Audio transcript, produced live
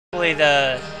Hopefully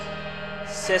the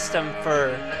system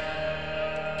for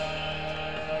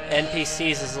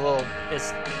NPCs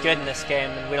is good in this game,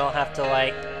 and we don't have to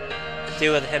like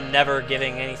deal with him never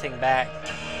giving anything back.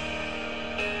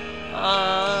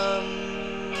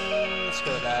 Let's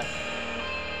go with that.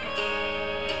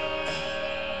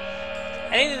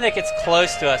 Anything that gets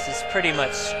close to us is pretty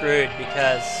much screwed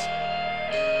because.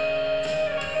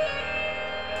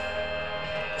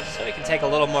 So we can take a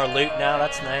little more loot now.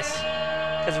 That's nice.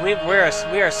 Because we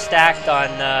are stacked on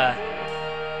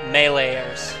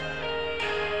meleeers.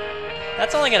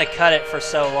 That's only going to cut it for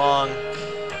so long.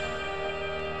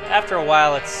 After a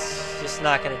while, it's just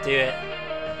not going to do it.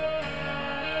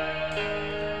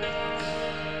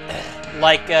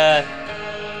 Like,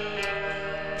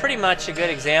 pretty much a good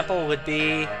example would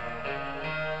be...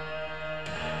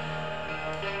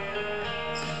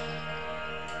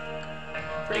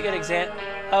 Pretty good example...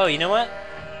 Oh, you know what?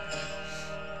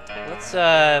 Let's,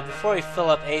 before we fill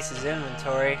up Ace's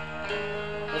inventory,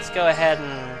 let's go ahead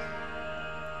and...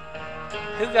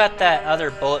 Who got that other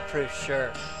bulletproof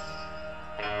shirt?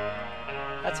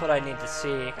 That's what I need to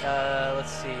see.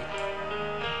 Let's see.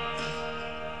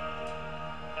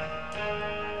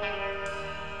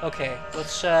 Okay,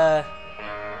 let's,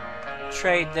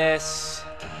 trade this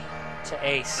to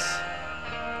Ace.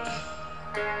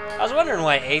 I was wondering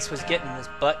why Ace was getting his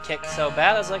butt kicked so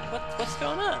bad. I was like, what's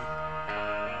going on?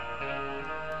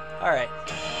 Alright.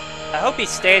 I hope he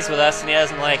stays with us and he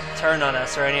doesn't, like, turn on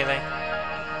us or anything.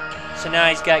 So now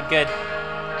he's got good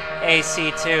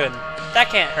AC too, and that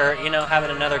can't hurt, you know,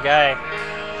 having another guy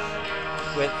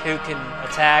who can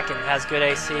attack and has good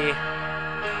AC.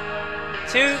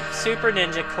 2 Super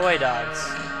Ninja Koi Dogs.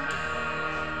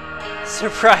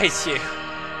 Surprise you.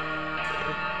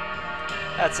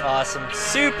 That's awesome.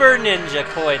 Super Ninja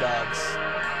Koi Dogs.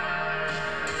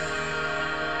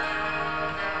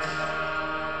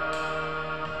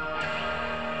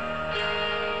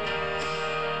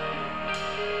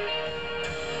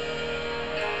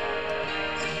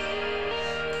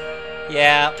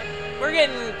 Yeah, we're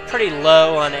getting pretty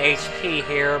low on HP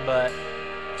here, but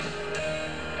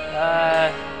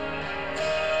I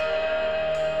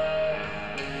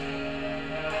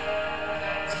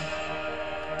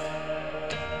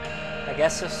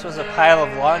guess this was a pile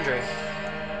of laundry.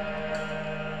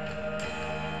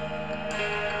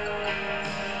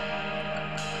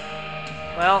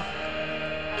 Well,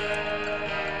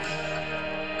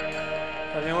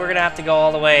 I mean, we're gonna have to go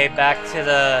all the way back to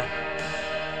the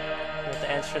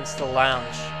entrance to the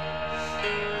lounge,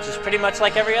 which is pretty much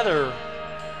like every other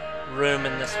room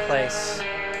in this place.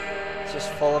 It's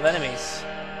just full of enemies.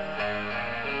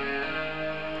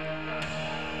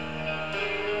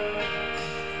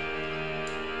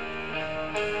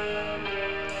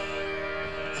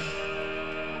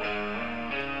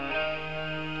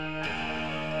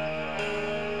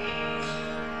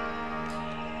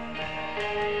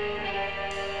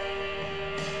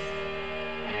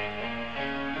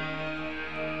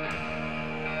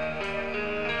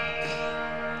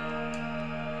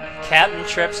 Captain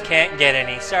Trips can't get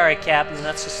any. Sorry, Captain,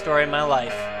 that's the story of my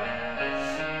life.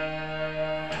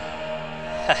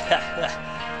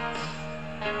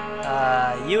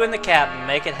 You and the Captain,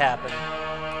 make it happen.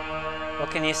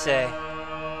 What can you say?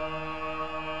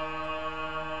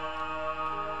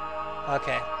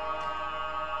 Okay.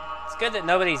 It's good that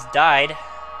nobody's died,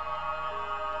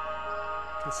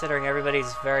 considering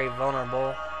everybody's very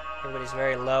vulnerable. Everybody's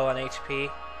very low on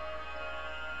HP.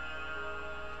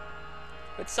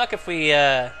 It'd suck if we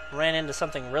ran into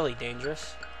something really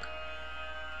dangerous.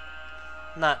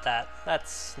 Not that.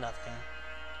 That's nothing.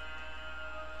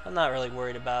 I'm not really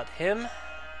worried about him.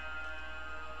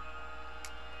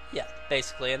 Yeah,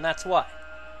 basically, and that's why.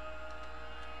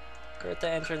 We're at the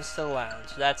entrance to the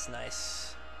lounge. That's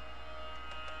nice.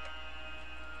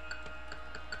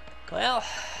 Well,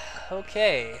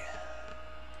 okay.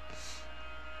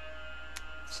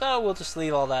 So we'll just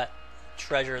leave all that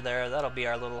treasure there. That'll be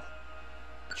our little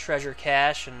treasure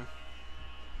cache. And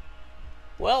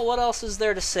well, what else is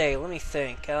there to say? Let me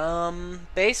think.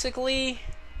 Basically,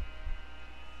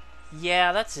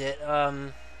 yeah, that's it.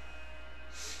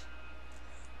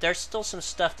 There's still some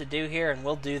stuff to do here, and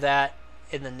we'll do that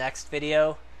in the next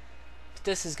video. But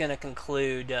this is going to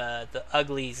conclude the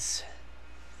Uglies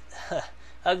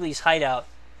hideout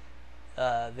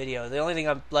video. The only thing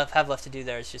I have left to do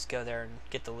there is just go there and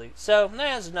get the loot. So,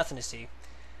 there's nothing to see.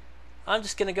 I'm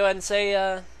just going to go ahead and say,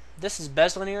 this is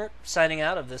Wasteland here, signing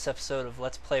out of this episode of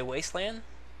Let's Play Wasteland.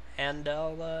 And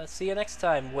I'll see you next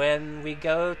time when we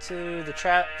go to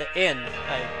the inn.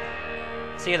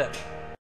 See you then.